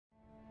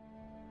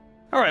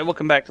Alright,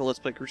 welcome back to Let's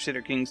Play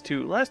Crusader Kings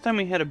 2. Last time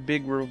we had a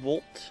big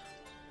revolt,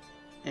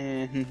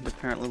 and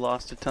apparently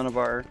lost a ton of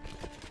our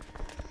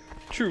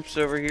troops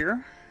over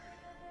here.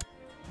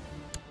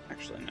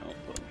 Actually, no,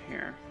 put them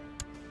here.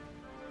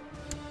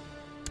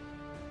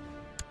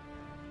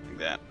 Like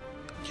that.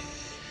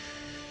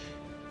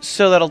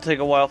 So that'll take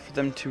a while for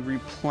them to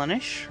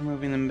replenish,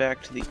 moving them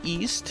back to the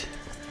east,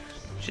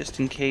 just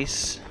in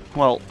case.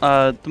 Well,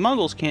 the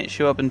Mongols can't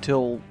show up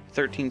until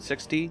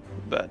 1360,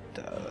 but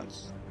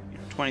that's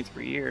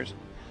 23 years.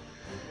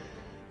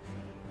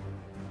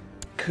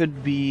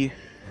 Could be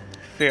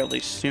fairly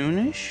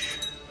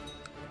soonish.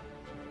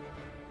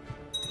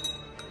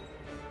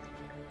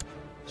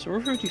 So we're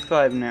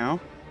 55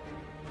 now.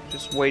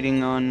 Just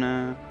waiting on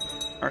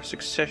our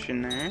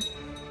succession there.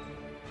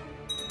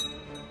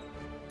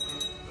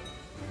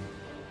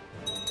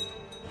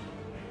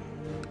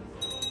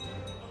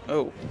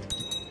 Oh.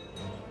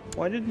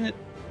 Why didn't it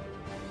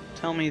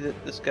tell me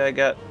that this guy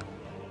got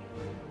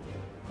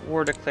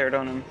war declared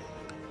on him?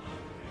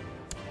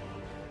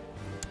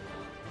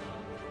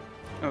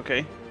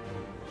 Okay.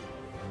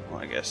 Well,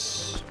 I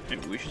guess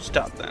maybe we should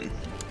stop then.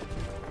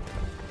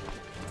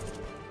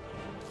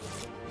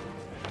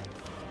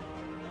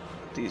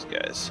 These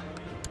guys.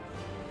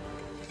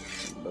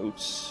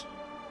 Boats.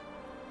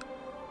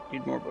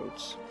 Need more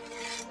boats.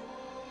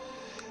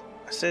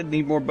 I said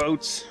need more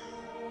boats.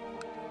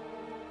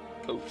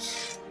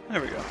 Boats.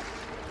 There we go.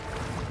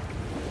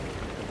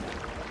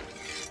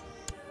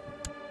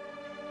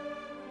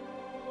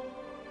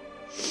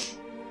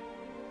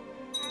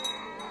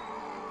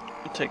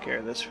 Take care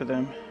of this for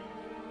them.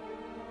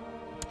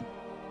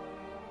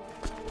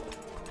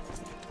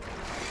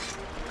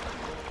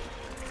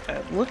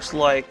 It looks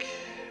like...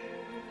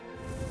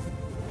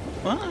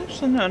 Well,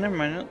 actually, no, never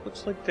mind. It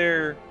looks like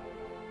they're...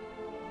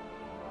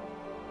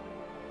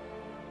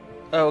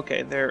 Oh,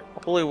 okay, they're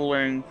holy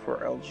warring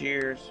for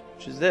Algiers,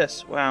 which is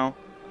this. Wow.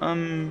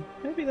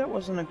 Maybe that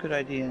wasn't a good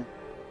idea.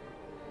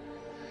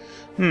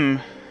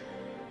 They're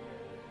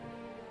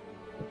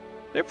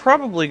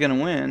probably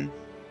gonna win.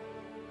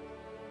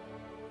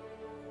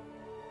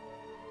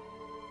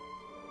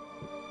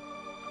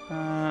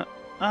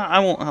 I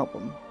won't help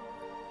them.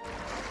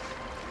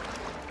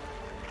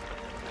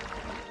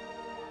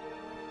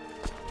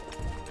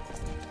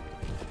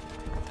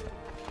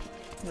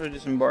 I'm gonna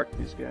disembark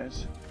these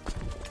guys.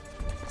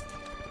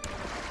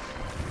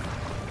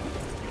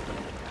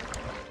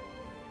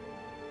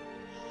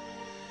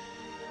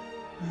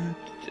 There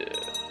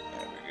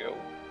we go.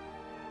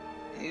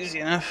 Easy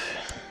enough.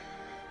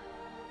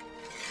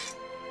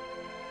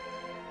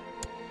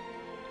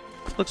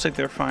 Looks like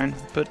they're fine,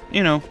 but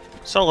you know,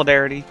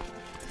 solidarity.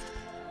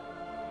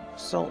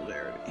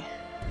 Solidarity.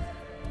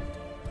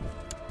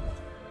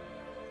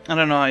 I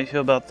don't know how you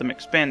feel about them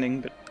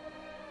expanding, but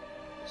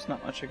there's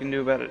not much I can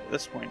do about it at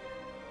this point.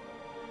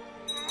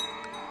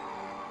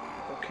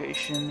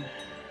 Location.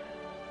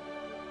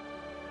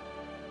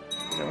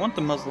 I want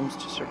the Muslims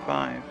to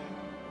survive.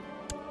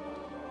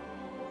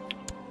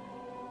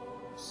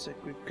 Looks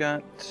like we've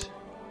got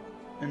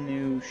a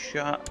new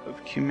shot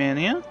of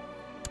Cumania,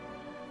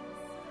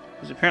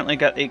 who's apparently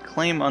got a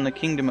claim on the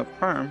Kingdom of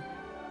Perm.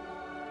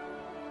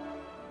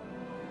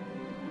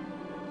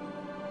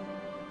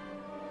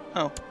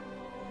 Oh.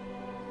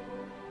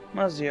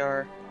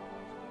 Maziar.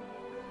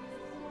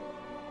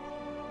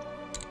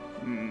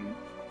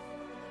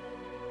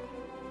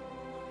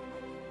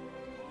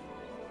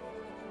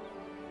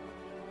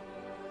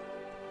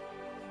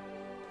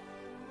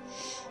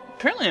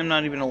 Apparently I'm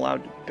not even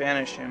allowed to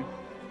banish him.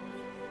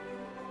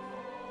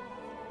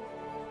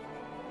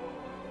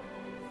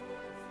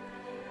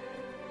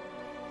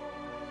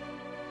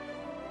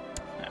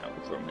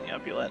 We'll throw him in the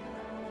opulette.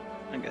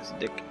 I guess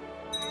Dick.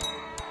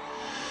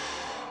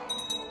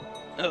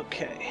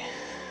 Okay.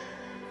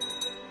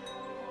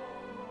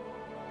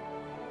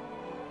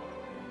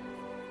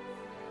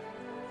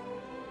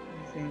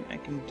 Anything I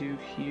can do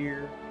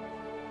here?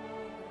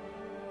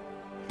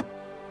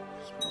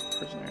 Small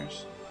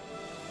prisoners.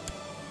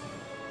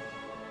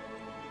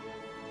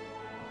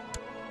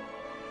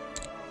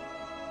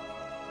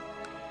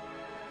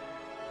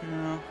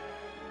 No.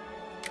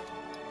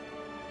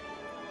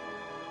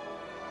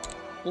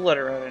 We'll let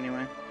her out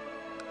anyway,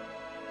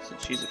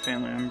 since she's a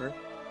family member.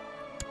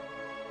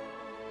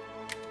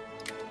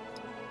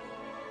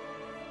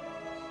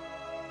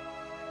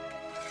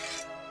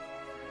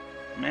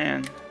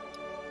 Man.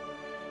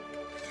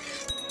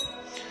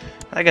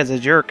 That guy's a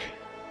jerk.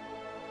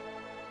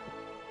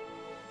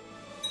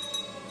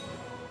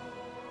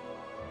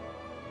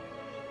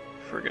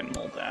 Friggin'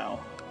 Moldau.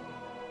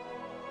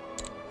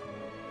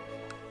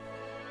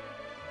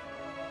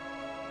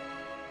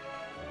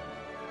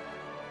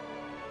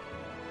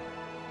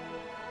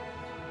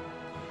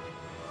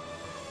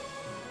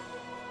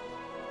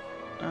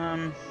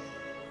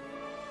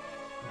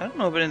 I don't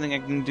know of anything I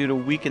can do to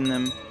weaken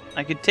them.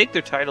 I could take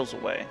their titles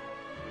away.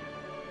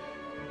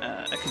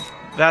 I could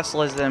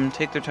vassalize them,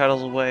 take their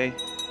titles away,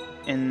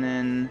 and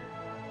then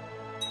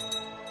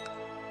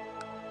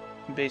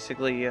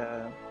basically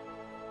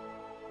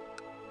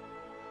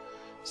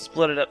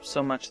split it up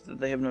so much that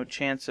they have no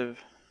chance of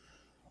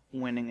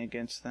winning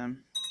against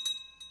them.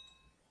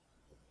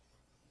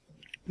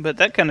 But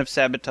that kind of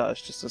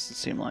sabotage just doesn't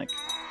seem like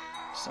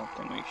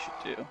something we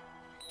should do.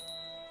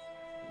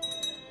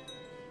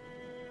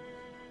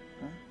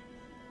 Huh?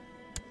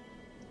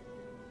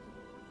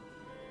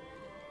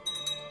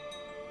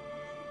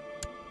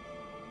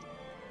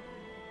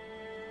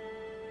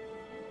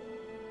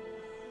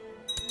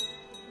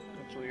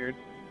 That's weird.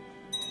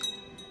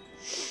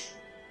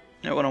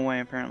 It went away,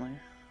 apparently.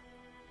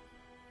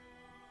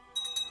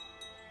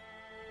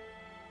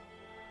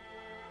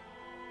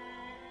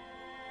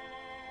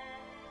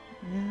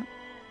 Yeah,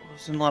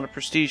 losing a lot of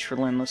prestige for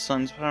Landless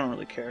Sons, but I don't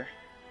really care.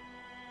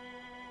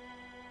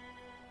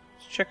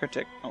 Let's check our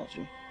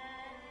technology.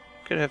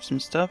 Could have some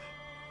stuff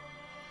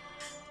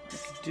I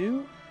could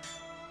do.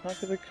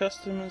 Popular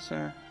customs,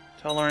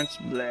 tolerance,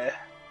 bleh.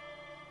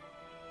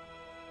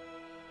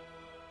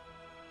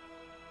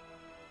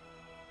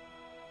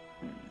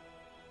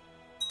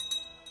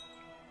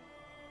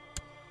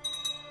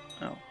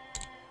 Oh.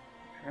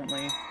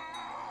 Apparently,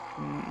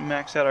 can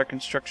max out our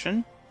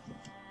construction.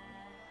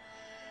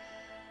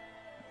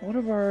 What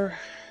are our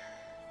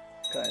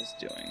guys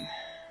doing?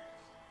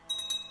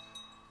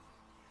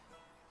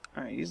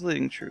 Alright, he's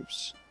leading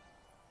troops.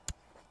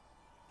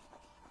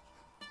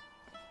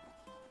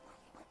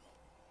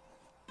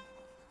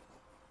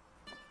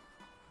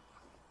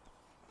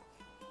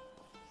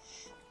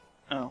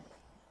 Oh.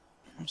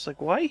 I was like,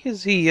 why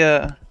is he,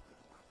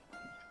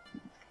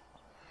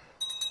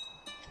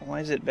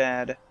 why is it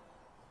bad?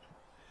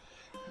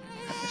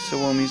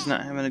 Suomi's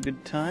not having a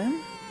good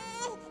time?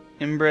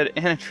 Inbred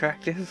and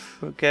attractive,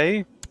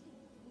 okay.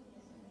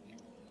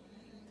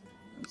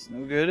 That's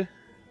no good.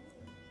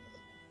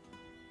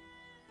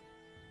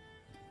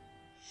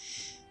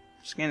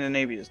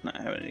 Scandinavia's not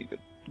having any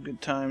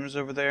good times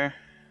over there.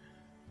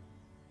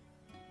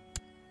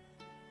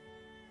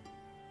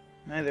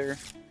 Neither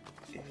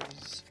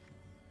is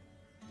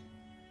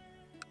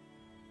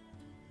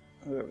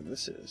whoever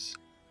this is.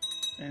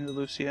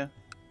 Andalusia.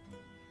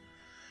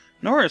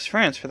 Nor is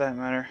France, for that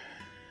matter.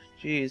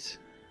 Jeez.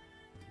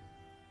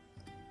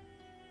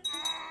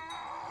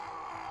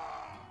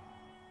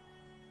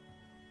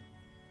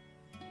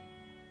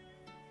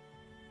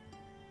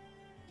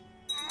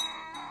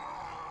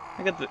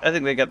 I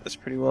think they got this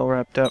pretty well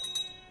wrapped up.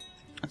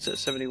 It's at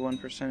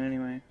 71%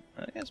 anyway.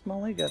 I guess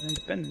Mali got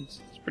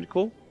independence. It's pretty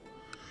cool.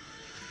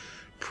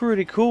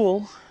 Pretty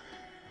cool.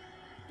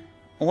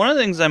 One of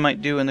the things I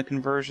might do in the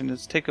conversion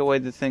is take away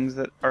the things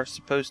that are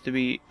supposed to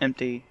be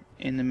empty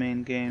in the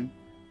main game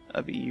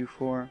of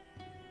EU4.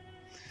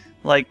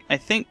 Like, I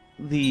think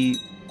the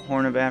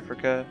Horn of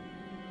Africa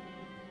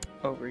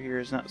over here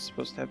is not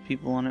supposed to have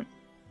people on it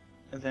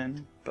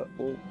then, but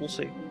we'll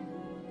see.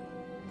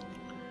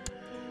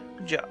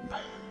 Good job.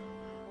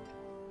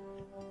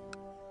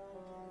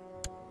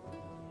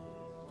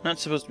 Not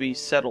supposed to be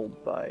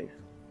settled by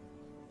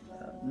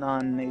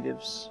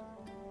non-natives.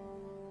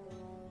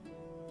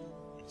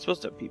 It's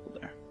supposed to have people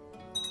there.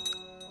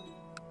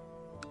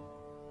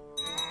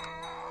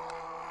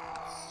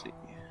 Let's see.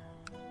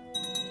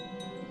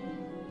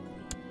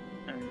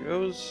 There it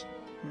goes.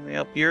 And the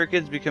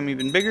Alpurikids become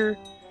even bigger,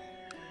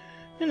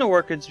 and the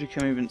Orchids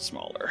become even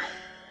smaller.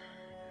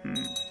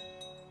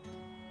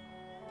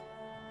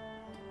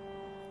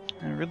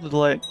 I really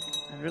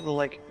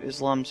like if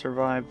Islam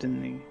survived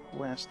in the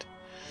West.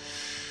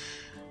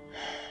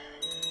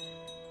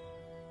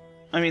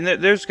 I mean,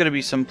 there's going to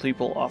be some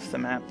people off the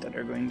map that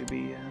are going to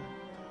be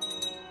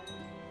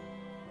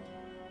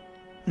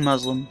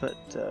Muslim,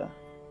 but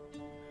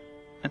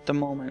at the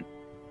moment,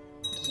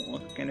 it doesn't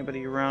look like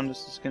anybody around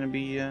us is going to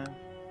be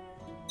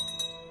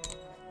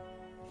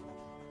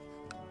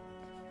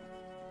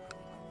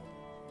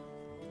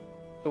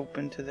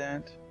open to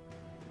that.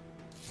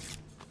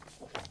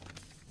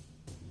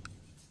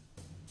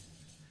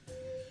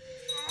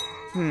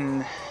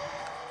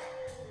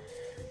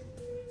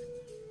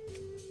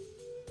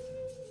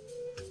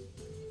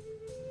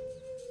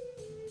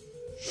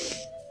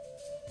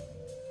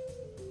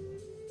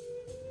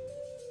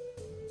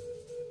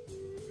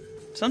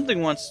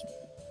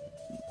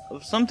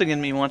 Something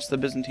in me wants the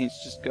Byzantines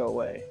to just go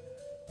away.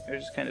 They're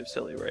just kind of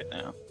silly right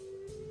now.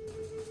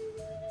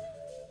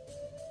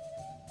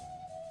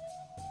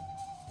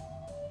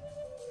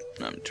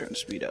 I'm trying to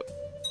speed up.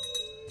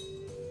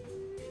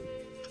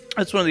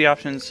 That's one of the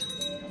options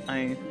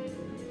I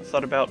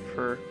thought about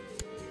for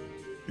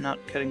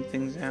not cutting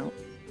things out.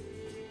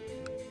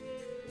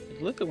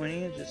 Did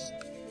Lithuania just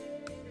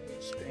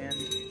expand?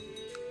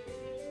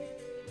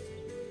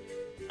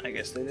 I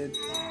guess they did.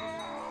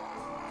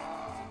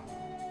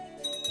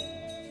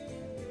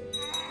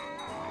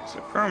 So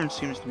Perm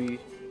seems to be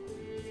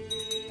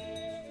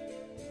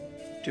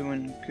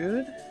doing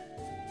good.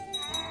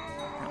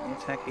 Currently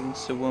attacking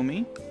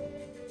Suomi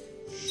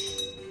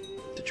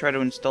to try to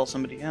install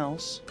somebody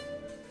else.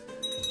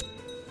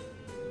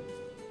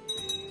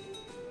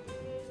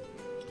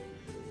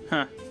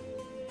 Huh.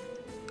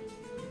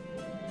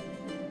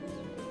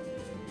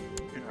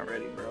 You're not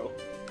ready, bro.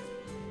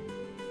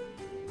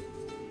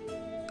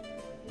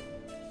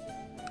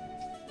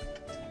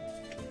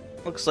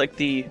 Looks like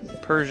the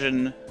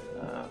Persian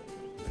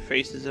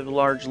faces have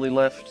largely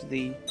left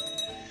the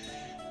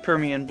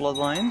Permian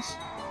bloodlines.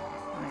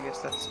 I guess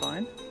that's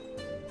fine.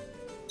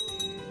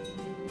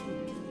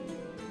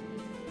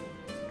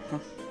 Huh.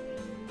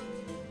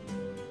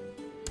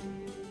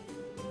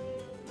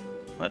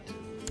 What?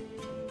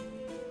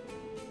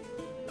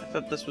 I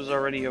thought this was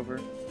already over.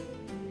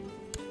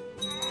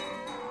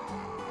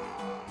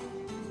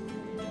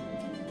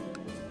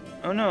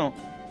 Oh no!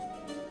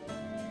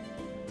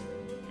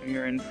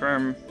 You're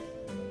infirm.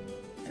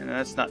 And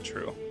that's not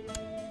true.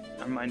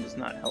 Our mind is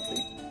not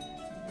healthy.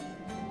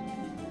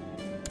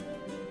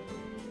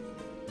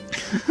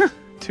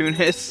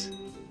 Tunis.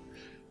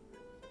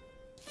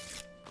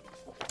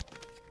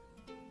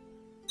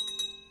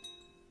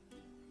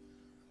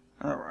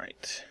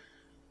 Alright.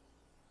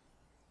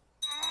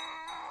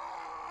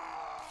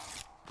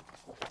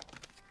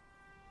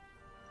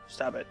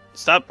 Stop it.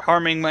 Stop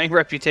harming my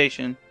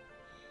reputation.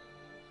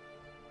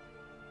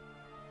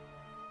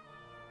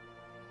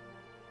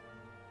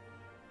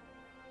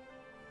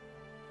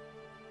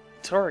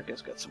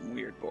 Targa's got some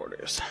weird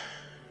borders.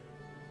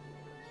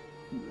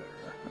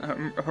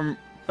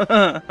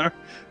 Her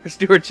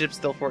stewardship's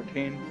still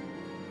 14.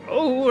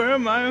 Oh, where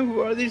am I?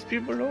 Who are these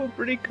people? Oh,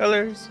 pretty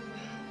colors.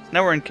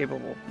 Now we're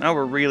incapable. Now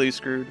we're really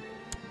screwed.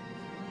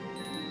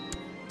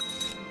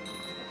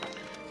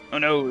 Oh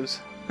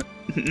noes.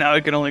 Now I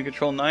can only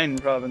control 9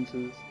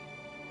 provinces.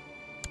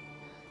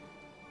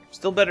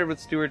 Still better with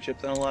stewardship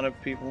than a lot of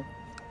people.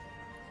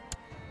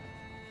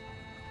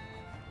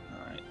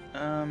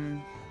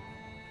 Alright,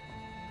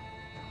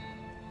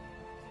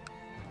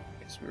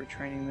 guess we were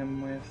training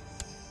them with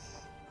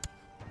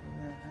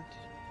that.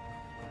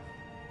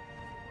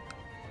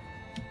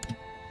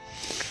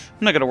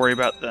 I'm not gonna worry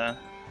about the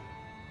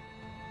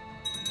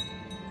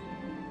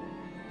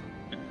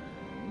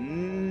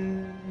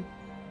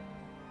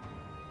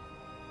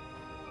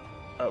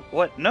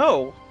what?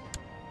 No!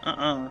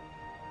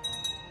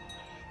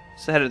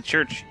 It's the head of the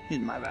church. He's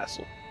my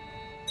vassal.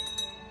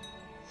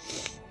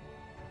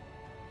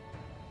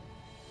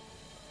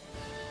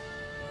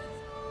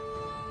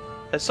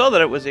 I saw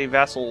that it was a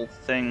vassal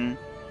thing.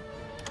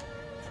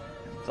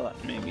 I thought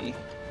maybe...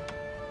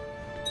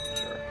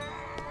 Sure.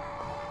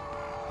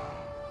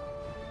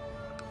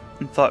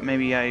 I thought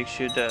maybe I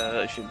should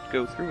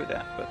go through with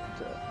that, but...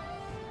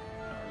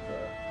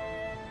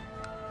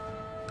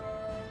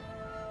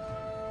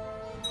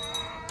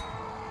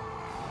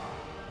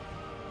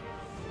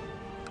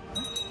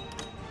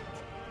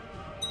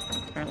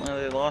 Apparently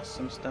they lost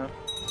some stuff.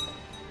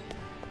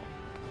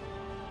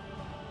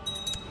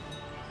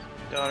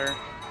 Daughter.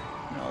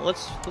 No,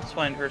 let's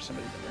find her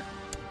somebody better.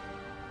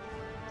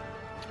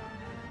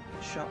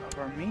 Shah of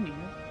Armenia.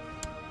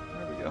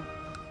 There we go.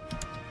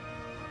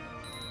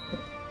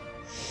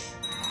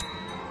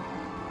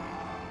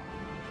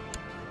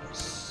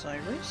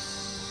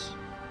 Cyrus.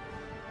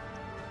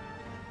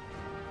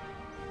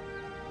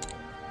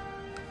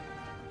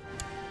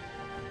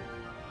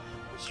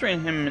 Let's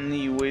train him in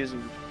the ways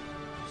of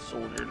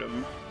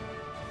soldierdom.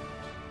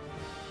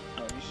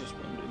 Oh, he's just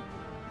wounded.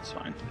 It's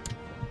fine.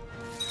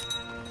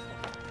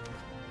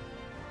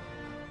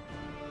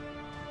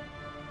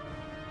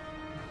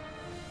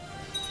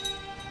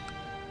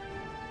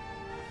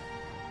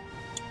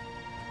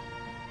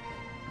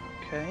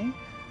 Okay.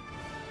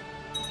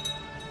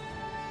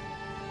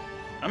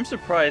 I'm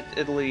surprised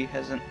Italy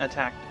hasn't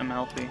attacked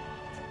Amalfi.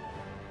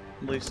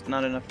 At least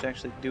not enough to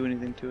actually do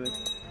anything to it.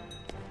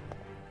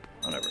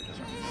 Whatever, it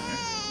doesn't really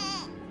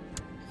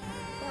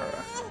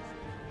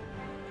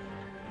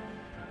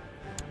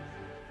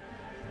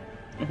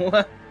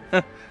matter.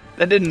 What?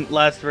 That didn't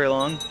last very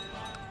long.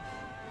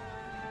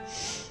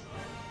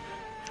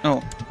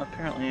 Oh,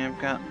 apparently I've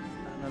got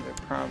another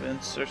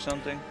province or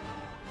something.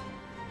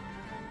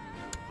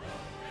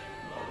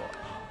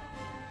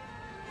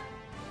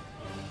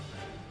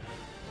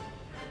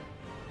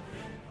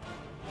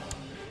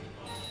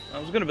 I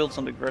was gonna build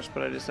something first,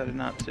 but I decided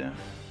not to.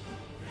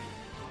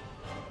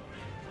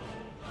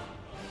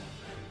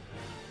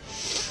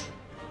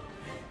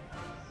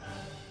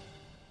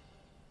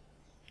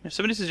 If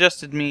somebody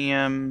suggested me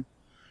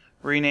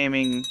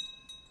renaming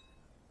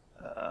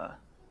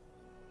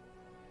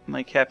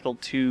my capital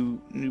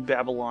to New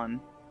Babylon.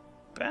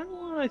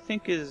 Babylon, I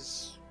think,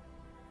 is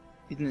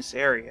in this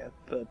area,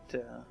 but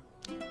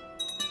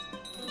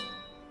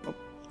oh,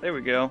 there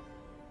we go.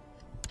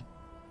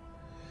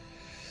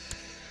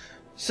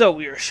 So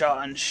we are Shah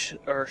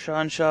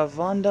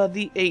Vanda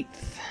the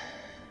 8th.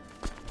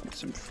 With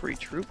some free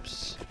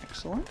troops.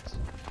 Excellent.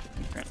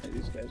 Apparently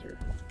these guys are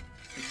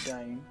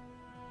dying.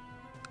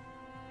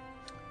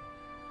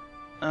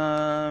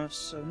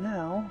 So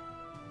now,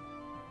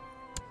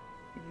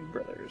 you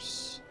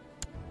brothers.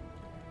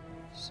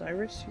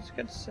 Cyrus, he's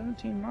got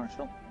 17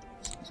 martial.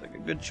 Sounds like a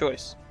good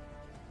choice.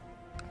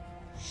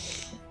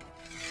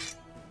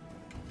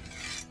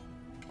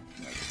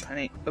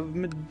 Panate of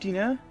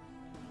Medina.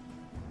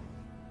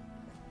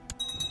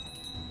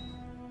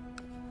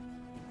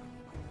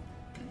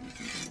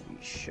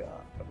 Shah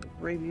of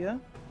Arabia.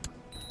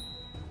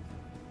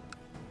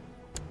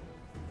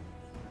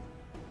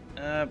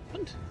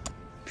 What?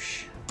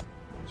 Psh,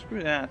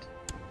 screw that.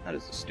 That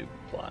is a stupid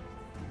plot.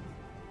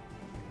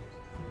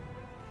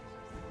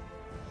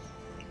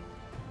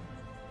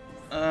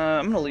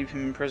 I'm gonna leave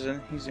him in prison.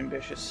 He's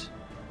ambitious.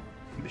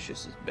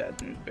 Ambitious is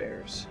bad news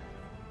bears.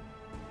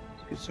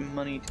 Let's give some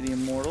money to the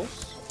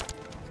immortals.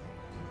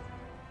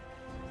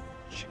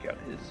 Check out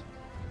his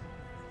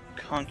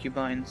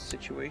concubine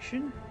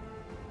situation.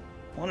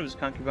 One of his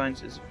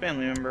concubines is a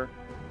family member.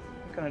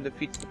 That kind of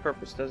defeats the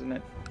purpose, doesn't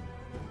it?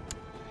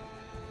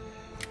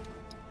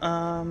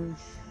 How's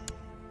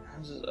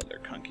his other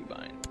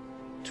concubine?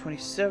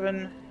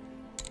 27.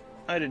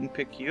 I didn't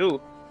pick you.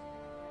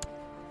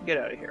 Get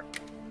out of here.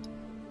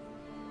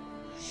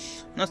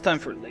 Now it's time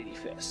for Lady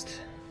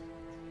Fest.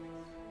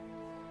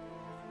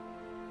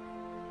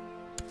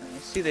 I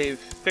see they've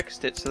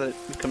fixed it so that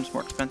it becomes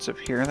more expensive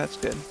here. That's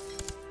good.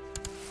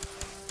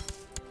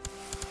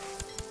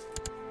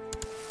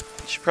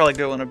 Should probably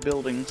go on a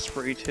building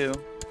spree too.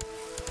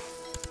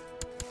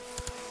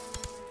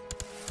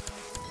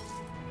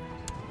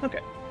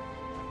 Okay.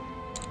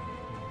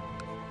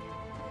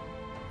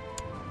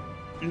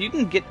 And you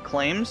can get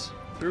claims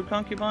through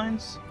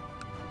concubines,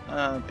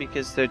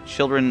 because the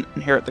children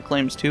inherit the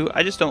claims too.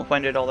 I just don't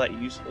find it all that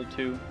useful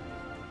to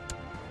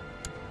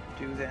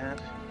do that.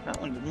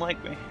 That one didn't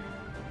like me.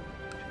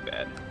 Too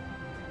bad.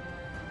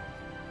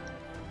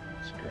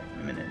 Let's grant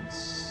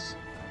eminence.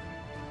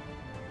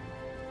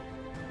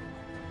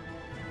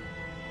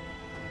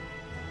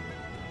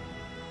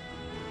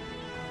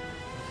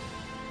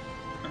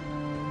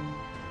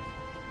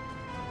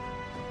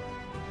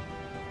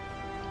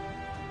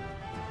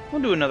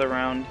 We'll do another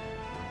round,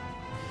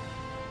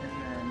 and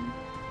then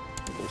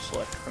we'll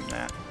select from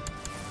that.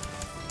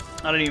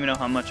 I don't even know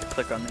how much I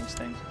click on these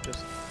things, I'm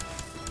just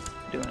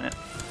doing it.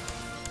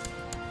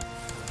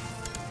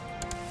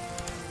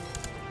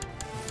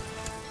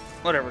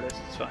 Whatever it is,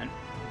 it's fine.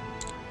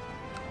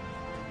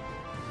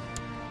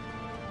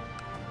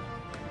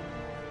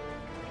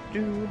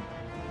 Do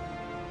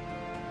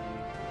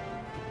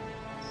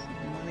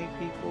some money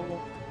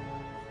people.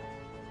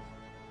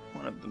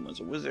 One of them was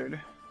a wizard.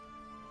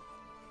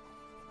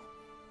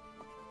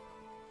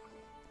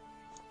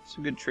 It's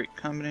a good trait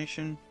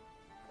combination.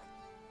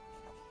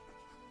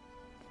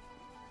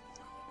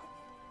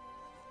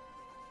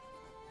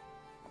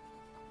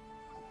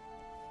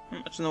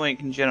 Not much in the way of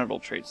congenital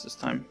traits this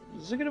time.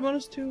 Does it get a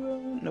bonus to,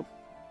 nope.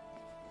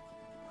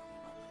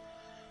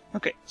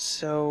 Okay,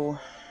 so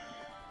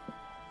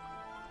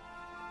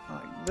I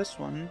like this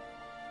one.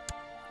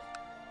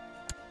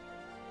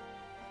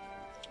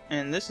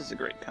 And this is a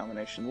great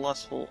combination,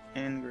 lustful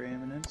and gray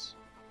eminence.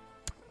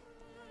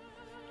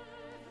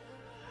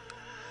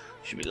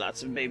 Should be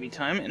lots of baby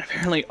time, and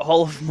apparently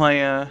all of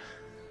my,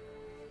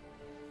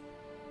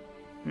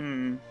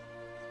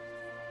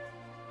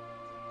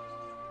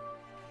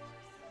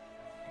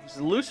 He's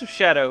Elusive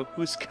Shadow,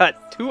 who's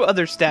got 2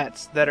 other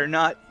stats that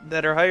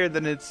are higher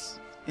than its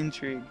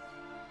intrigue.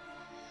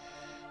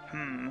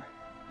 And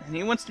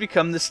he wants to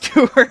become the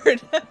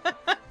steward.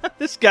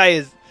 This guy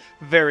is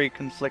very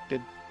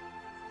conflicted.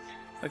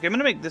 Okay, I'm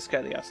gonna make this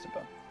guy the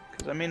Astapa,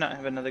 because I may not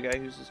have another guy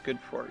who's as good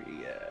for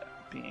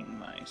being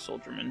my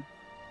soldierman.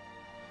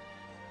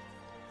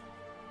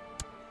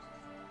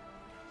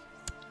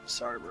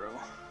 Sorry, bro.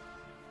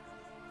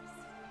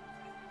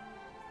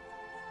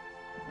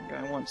 The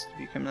guy wants to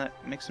become that.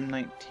 Makes him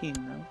 19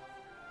 though.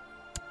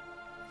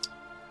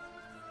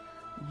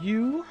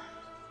 You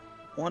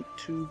want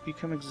to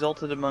become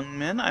exalted among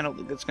men? I don't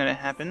think that's going to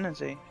happen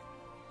as a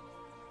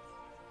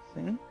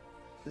thing.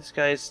 This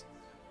guy's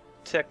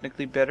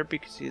technically better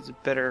because he has a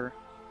better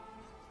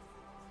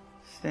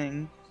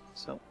thing.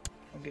 So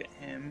I'll get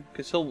him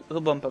because he'll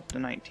bump up to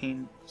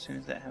 19 as soon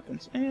as that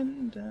happens.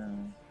 And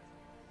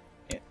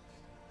yeah.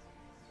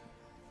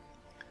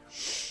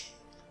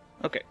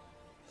 Okay,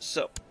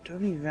 so do I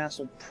have any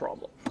vassal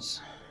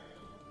problems?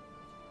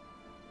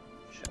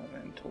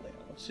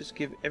 Let's just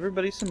give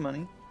everybody some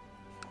money.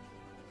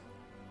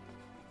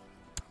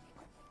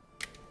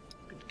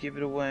 Could give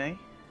it away.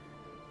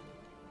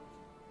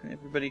 And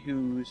everybody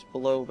who's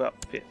below about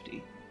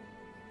 50.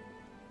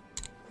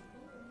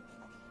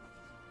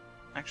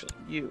 Actually,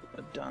 you,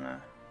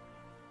 Adana.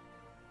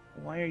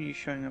 Why are you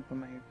showing up on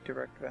my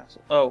direct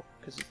vassal? Oh,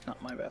 because it's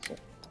not my vassal.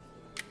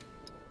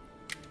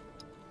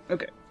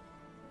 Okay.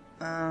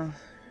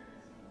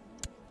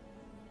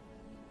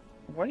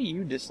 Why do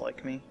you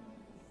dislike me?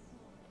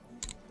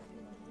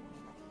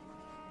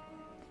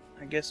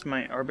 I guess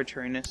my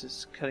arbitrariness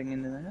is cutting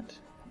into that.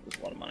 That's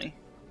a lot of money.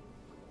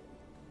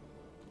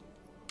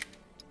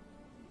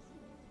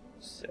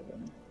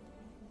 7.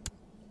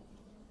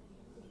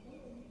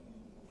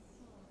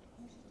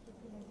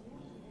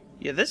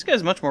 Yeah, this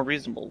guy's much more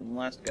reasonable than the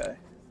last guy.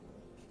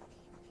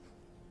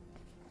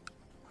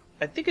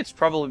 I think it's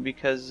probably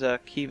because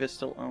Kiva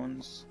still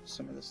owns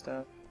some of the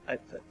stuff.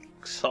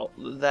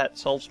 That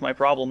solves my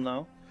problem,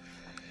 though.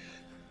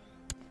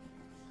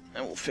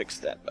 And we'll fix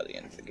that by the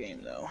end of the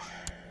game, though.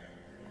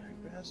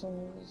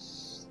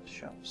 Vassals,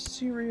 Shop of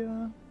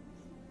Syria.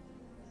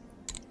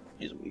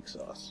 He's a weak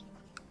sauce.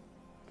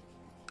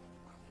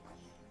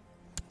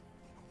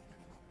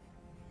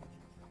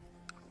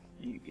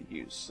 You could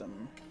use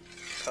some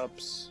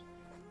cups.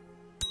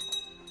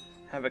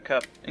 Have a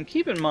cup. And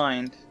keep in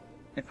mind,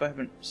 if I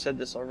haven't said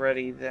this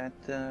already, that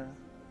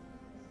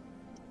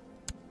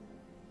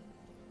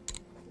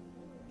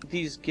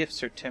these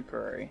gifts are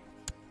temporary.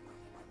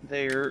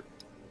 Their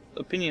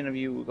opinion of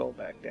you will go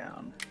back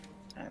down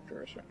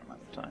after a certain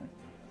amount of time.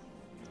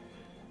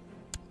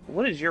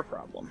 What is your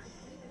problem?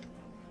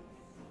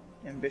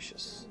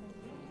 Ambitious.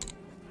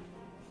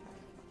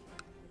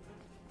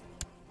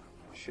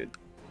 Should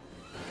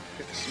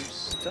fix some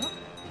stuff.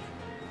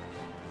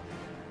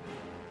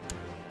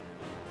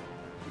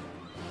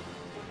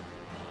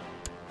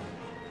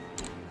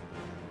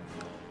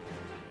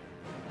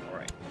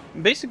 Alright.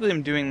 Basically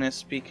I'm doing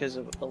this because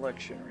of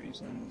election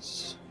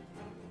reasons.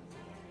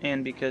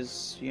 And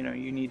because, you know,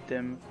 you need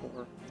them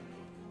for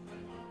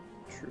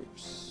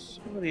troops.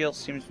 Everybody else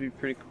seems to be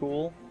pretty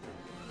cool.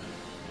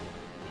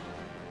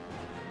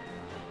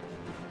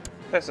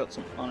 Pass out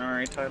some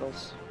honorary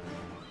titles.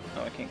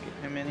 Oh, I can't give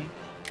him any.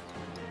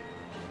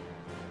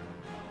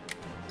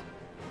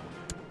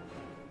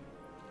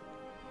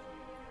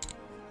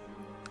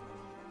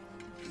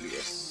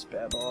 Yes,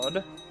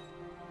 Spabod.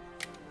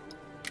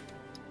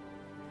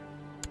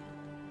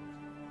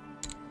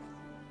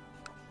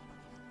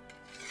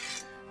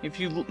 If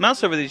you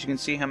mouse over these, you can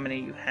see how many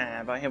you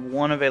have. I have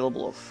one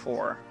available of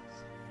 4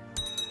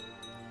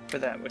 for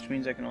that, which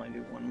means I can only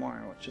do one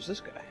more, which is this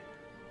guy.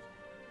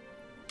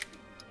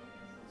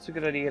 It's a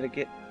good idea to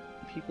get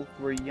people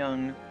who are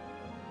young.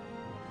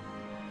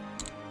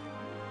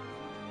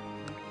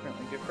 I can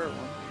apparently give her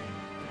one.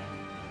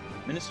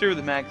 Minister of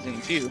the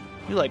Magazines. You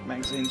like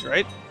magazines,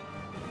 right?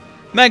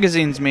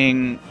 Magazines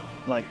mean,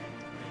 like,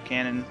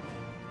 canon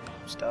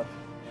stuff.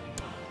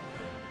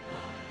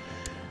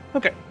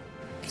 Okay.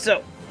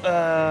 So,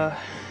 that's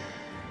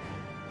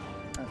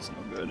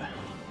no good.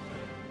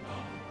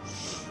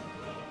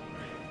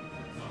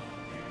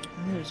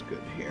 Who's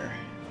good here?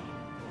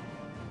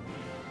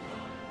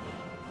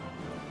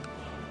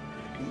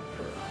 Looking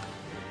for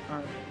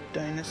our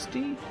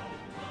dynasty.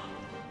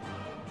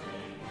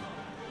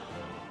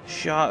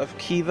 Shah of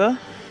Khiva.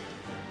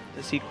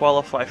 Does he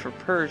qualify for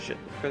Persia?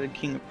 For the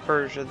King of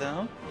Persia,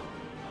 though?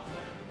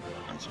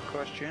 That's a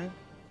question.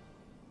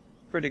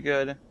 Pretty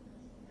good.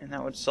 And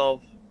that would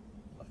solve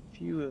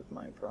few of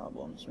my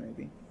problems,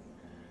 maybe.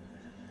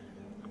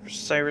 For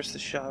Cyrus, the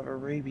Shah of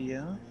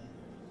Arabia.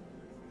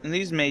 And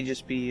these may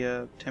just be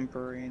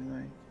temporary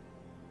anyway.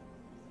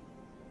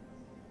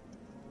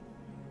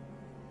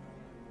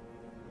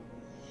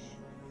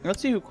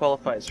 Let's see who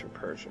qualifies for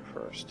Persia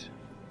first.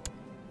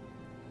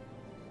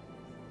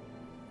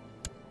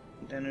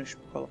 Danush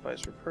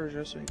qualifies for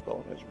Persia, so he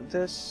qualifies for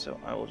this, so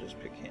I will just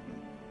pick him.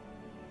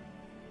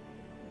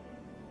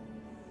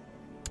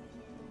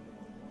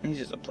 He's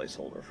just a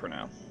placeholder for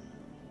now.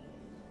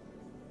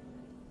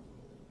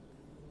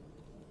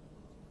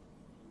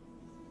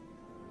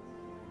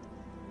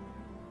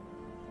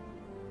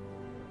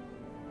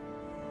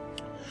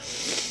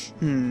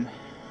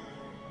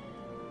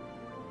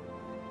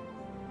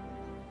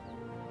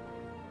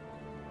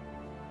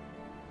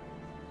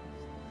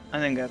 I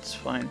think that's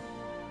fine.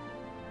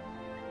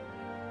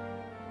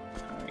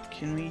 Alright,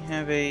 can we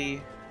have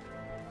a...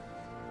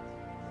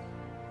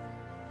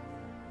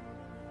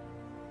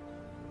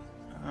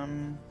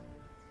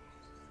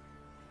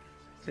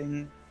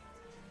 thing?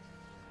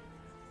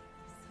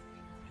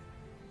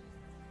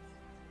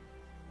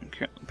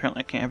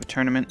 Apparently I can't have a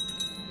tournament.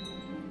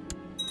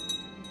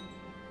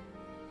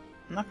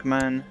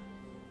 Nakman.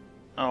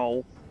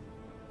 Oh.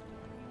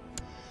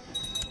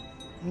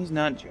 He's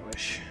not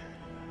Jewish.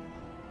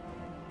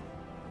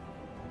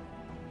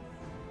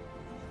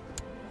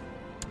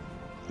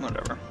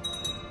 Whatever.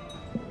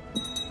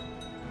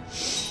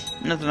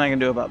 Nothing I can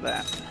do about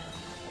that.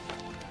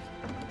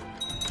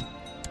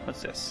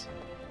 What's this?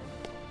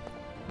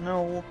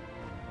 No.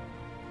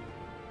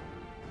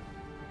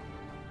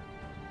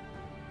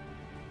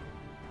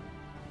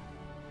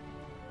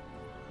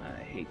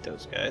 I hate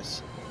those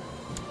guys.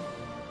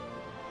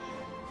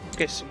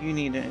 Okay, so you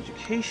need an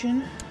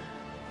education.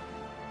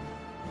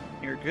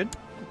 You're good.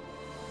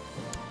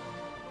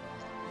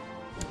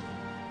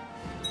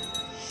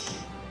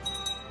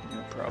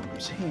 No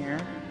problems here.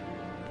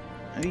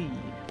 Hey,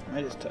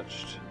 I just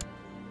touched.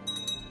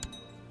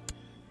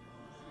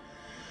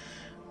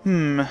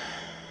 I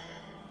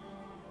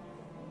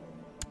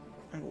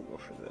will go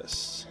for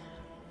this.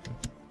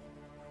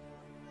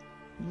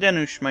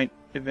 Danush might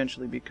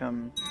eventually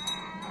become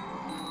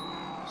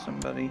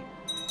somebody.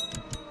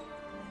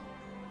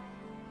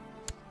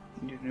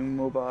 Your new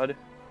Mobad.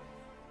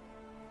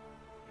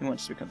 He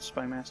wants to become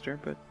Spy Master,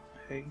 but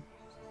hey.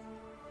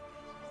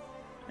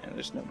 And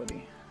there's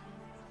nobody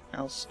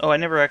else. Oh, I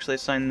never actually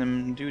assigned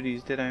them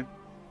duties, did I?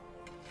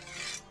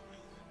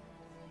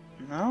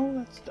 No,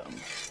 that's dumb.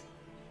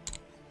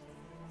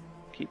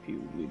 Keep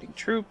you leading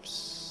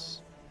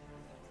troops.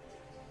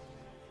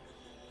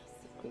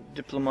 Go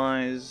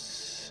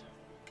diplomize.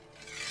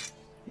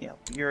 Yeah,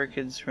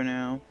 Urikids for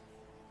now.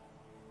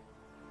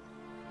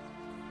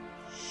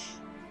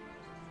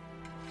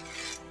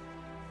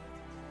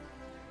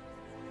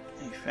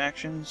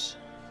 factions.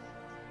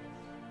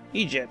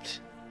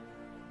 Egypt.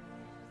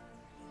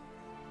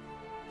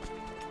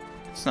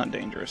 It's not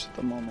dangerous at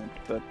the moment,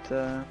 but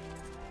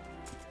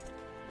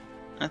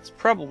that's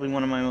probably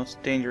one of my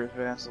most dangerous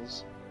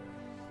vassals.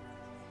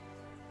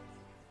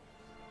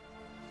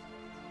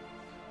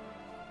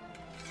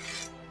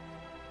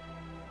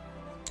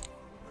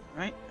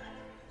 Alright.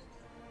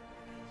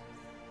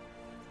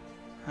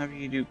 Have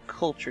you do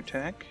culture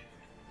tech.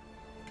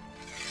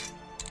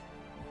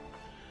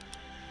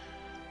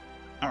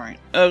 Alright.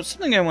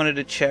 Something I wanted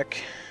to check.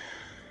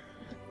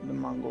 The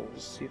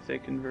Mongols, see if they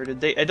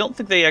converted. I don't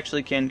think they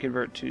actually can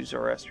convert to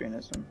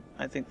Zoroastrianism.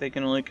 I think they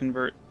can only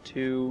convert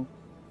to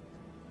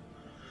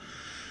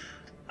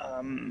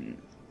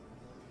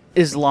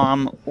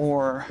Islam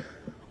or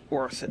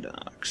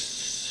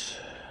Orthodox.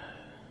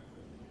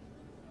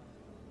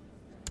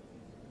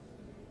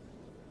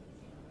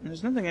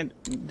 There's nothing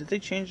did they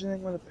change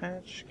anything with a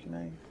patch?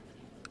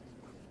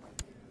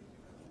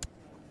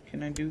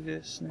 Can I do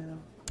this now?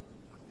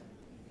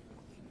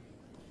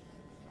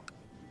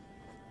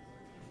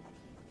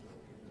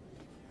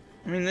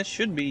 I mean, this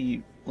should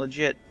be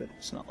legit, but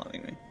it's not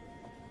letting me.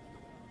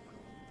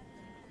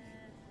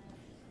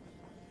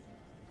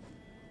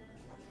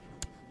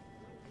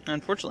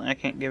 Unfortunately, I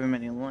can't give him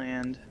any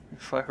land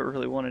if I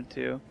really wanted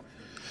to.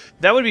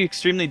 That would be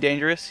extremely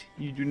dangerous.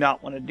 You do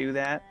not want to do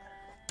that.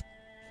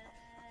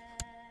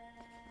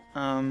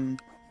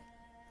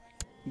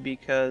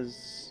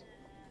 Because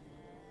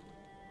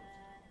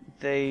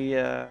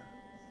they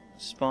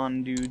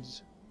spawn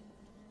dudes.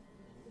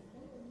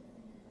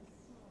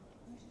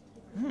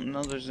 I don't know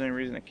if there's any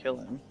reason to kill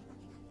him.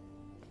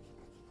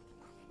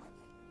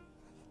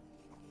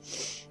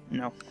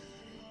 No.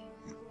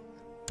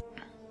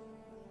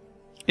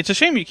 It's a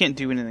shame you can't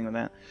do anything with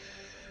that.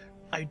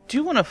 I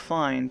do want to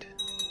find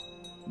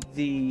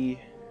the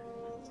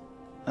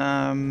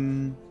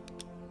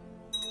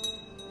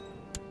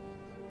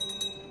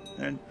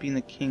being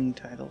the king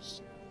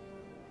titles.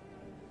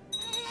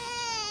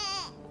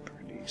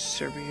 Pretty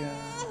Serbia.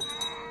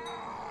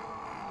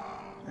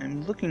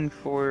 I'm looking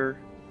for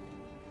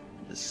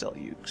the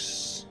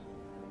Seljuks.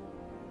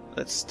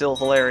 That's still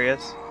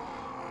hilarious.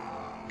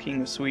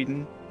 King of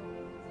Sweden.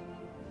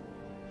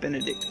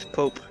 Benedict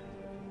Pope.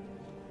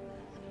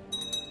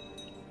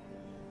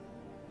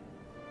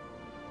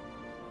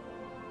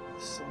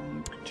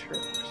 Seljuk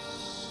Turks.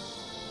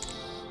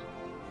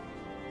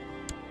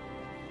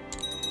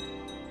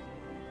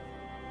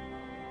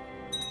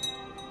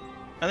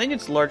 I think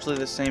it's largely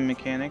the same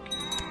mechanic.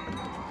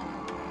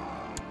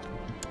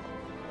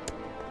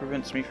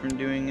 Prevents me from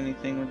doing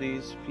anything with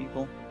these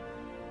people.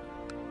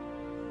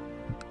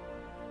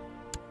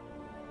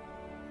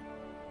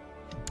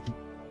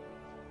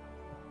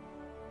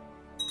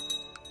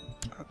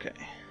 Okay.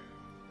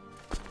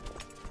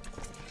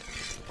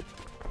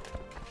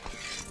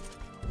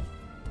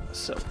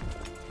 So,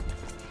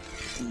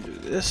 we'll do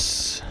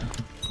this.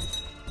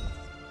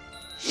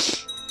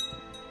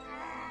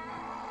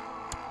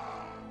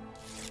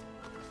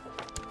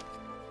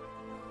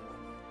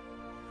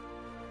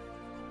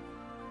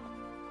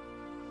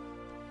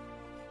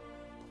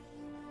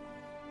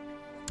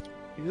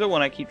 You're the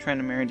one I keep trying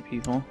to marry to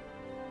people.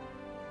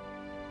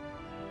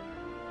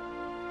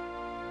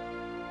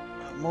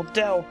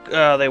 Moldau,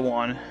 they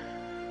won.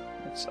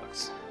 That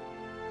sucks.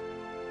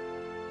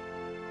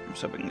 I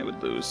was hoping they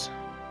would lose.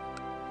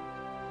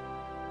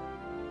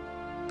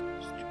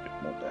 Stupid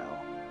Moldau.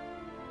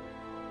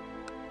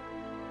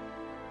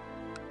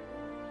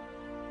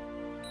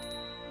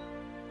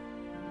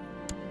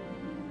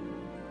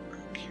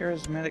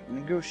 Charismatic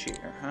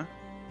negotiator, huh?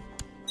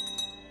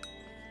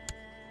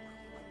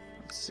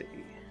 Let's see.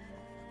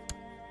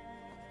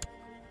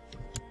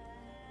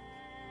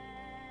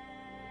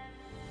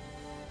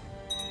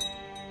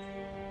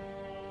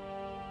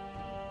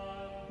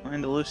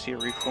 Andalusia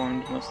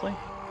reformed mostly.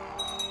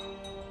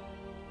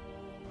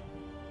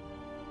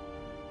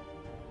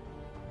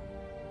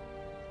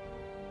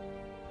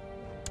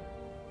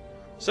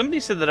 Somebody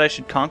said that I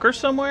should conquer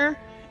somewhere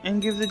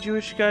and give the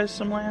Jewish guys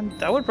some land.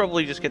 That would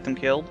probably just get them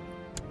killed.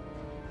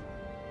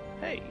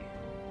 Hey.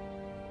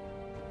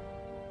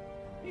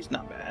 He's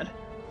not bad.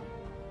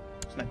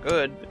 He's not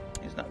good, but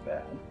he's not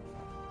bad.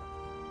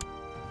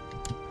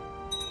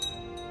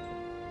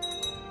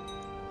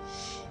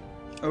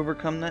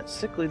 Overcome that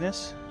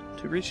sickliness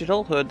to reach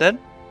adulthood. That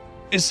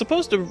is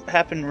supposed to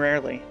happen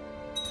rarely.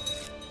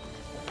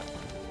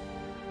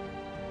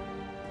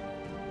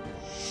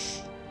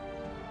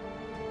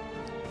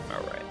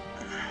 Alright.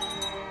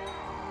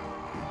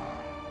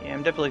 Yeah,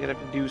 I'm definitely gonna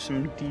have to do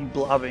some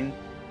de-blobbing.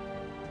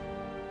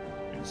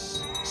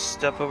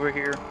 Stuff over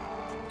here.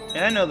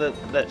 And I know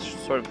that that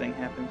sort of thing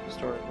happens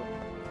historically.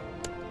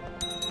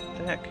 What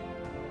the heck?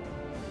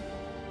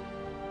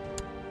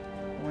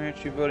 Why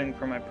aren't you voting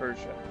for my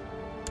Persia?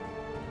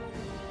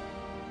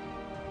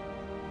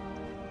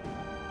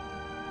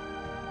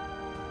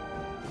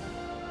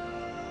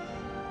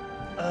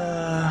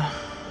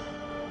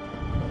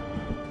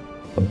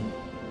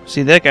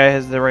 See, that guy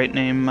has the right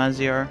name,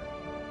 Maziar.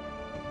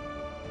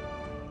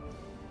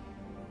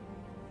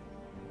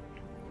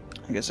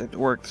 I guess I have to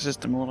work the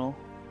system a little.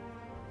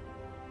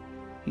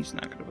 He's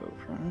not gonna vote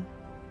for him.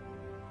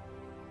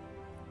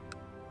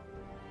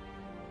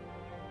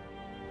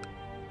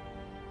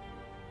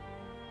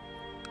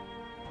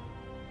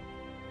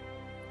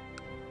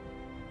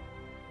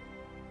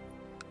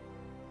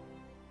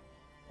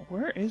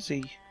 Where is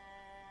he?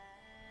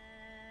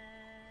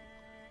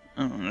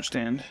 I don't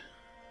understand.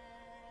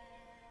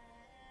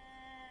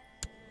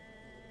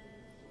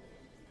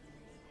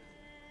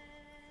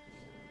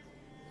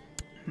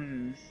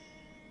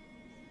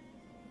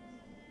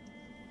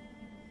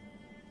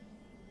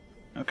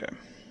 Okay.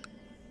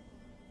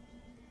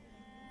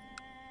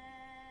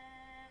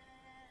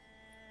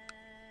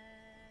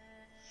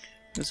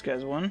 This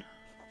guy's won.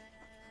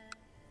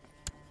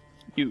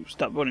 You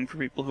stop voting for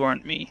people who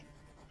aren't me.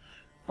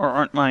 Or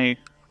aren't my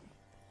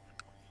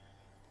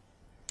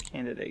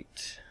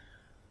candidate.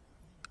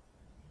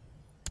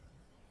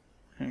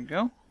 There you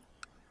go.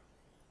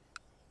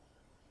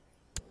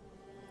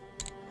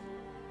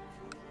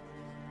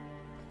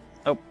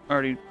 Oh,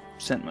 already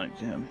sent money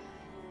to him.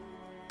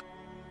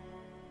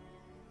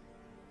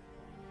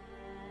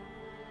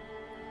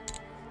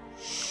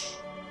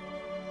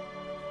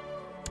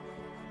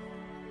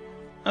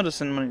 I'll just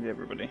send money to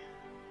everybody.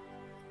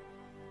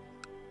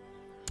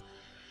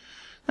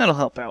 That'll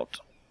help out.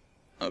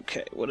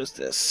 Okay, what is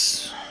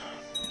this?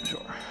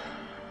 Sure.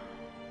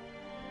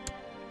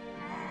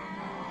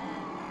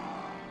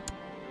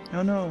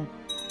 Oh no.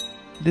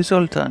 The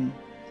Sultan.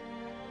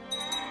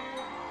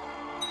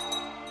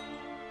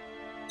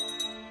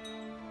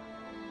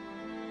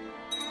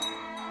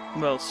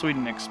 Well,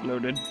 Sweden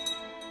exploded.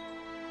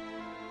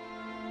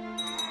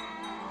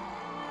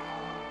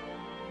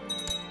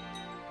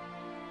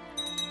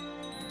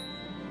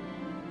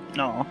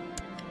 No.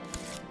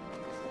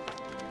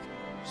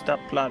 Stop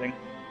plotting.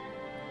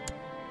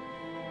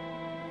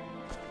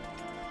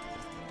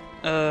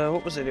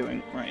 What was I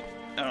doing? Right.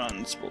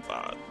 On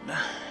Spolbod.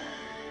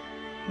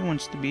 He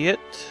wants to be it,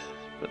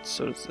 but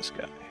so does this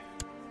guy.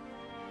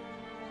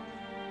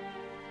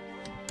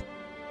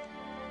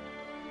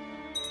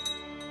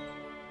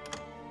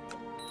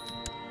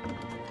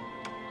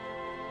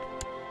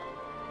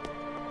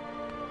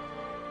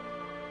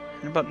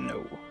 How about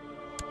no?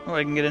 Oh,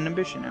 I can get an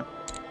ambition now.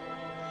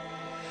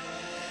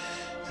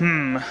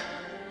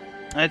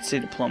 I'd say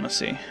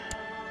diplomacy.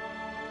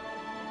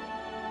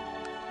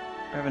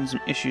 We're having some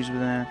issues with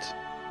that.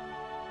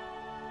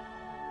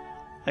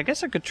 I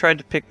guess I could try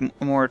to pick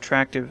a more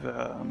attractive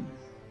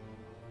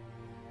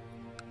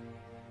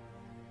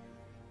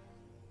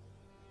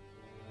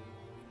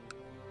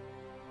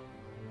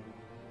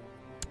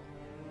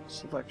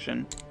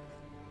selection.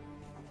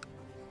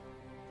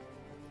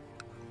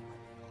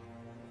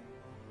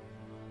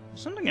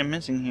 There's something I'm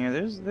missing here.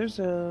 There's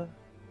a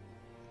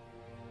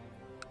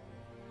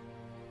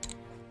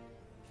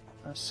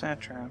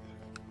satrap.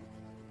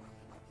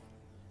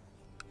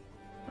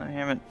 I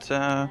haven't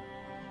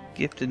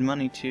gifted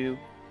money to.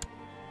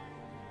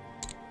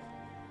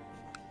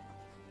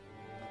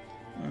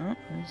 Oh,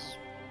 his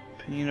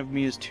opinion of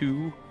me is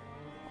 2.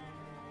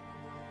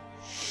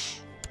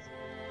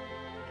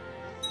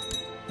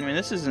 I mean,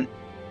 this isn't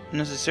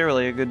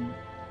necessarily a good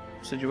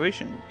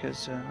situation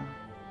because there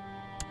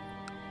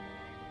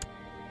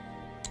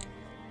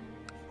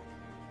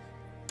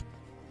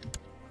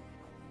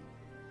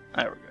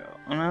we go.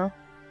 Oh no,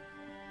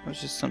 it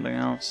was just something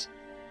else.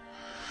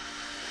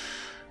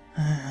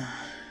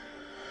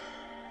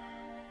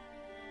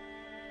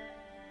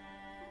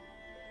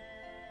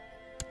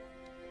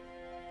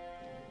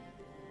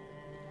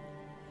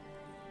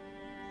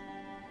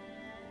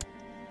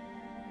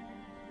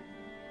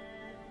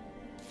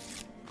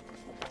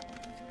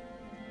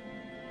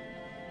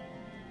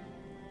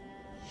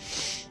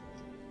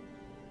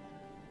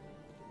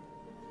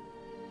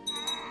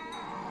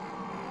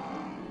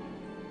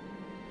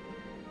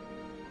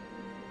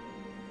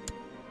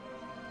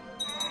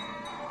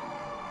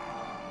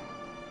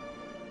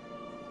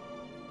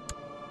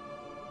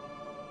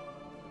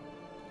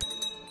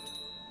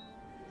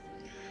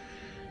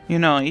 You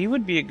know, he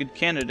would be a good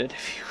candidate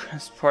if he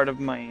was part of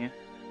my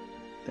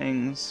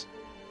things.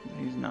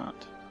 He's not.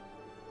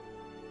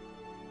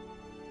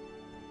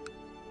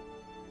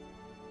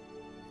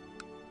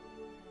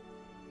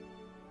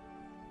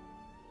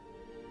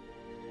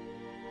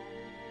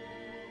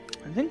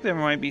 I think there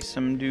might be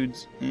some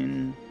dudes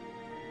in...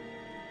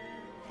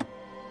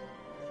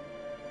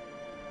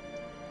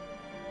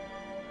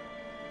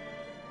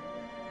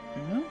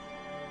 No?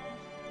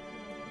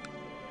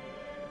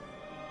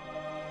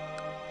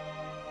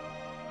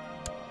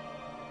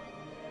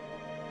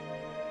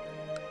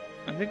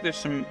 I think there's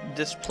some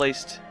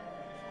displaced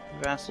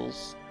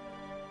vassals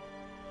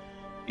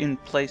in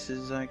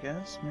places, I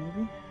guess,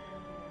 maybe?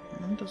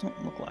 It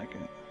doesn't look like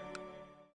it.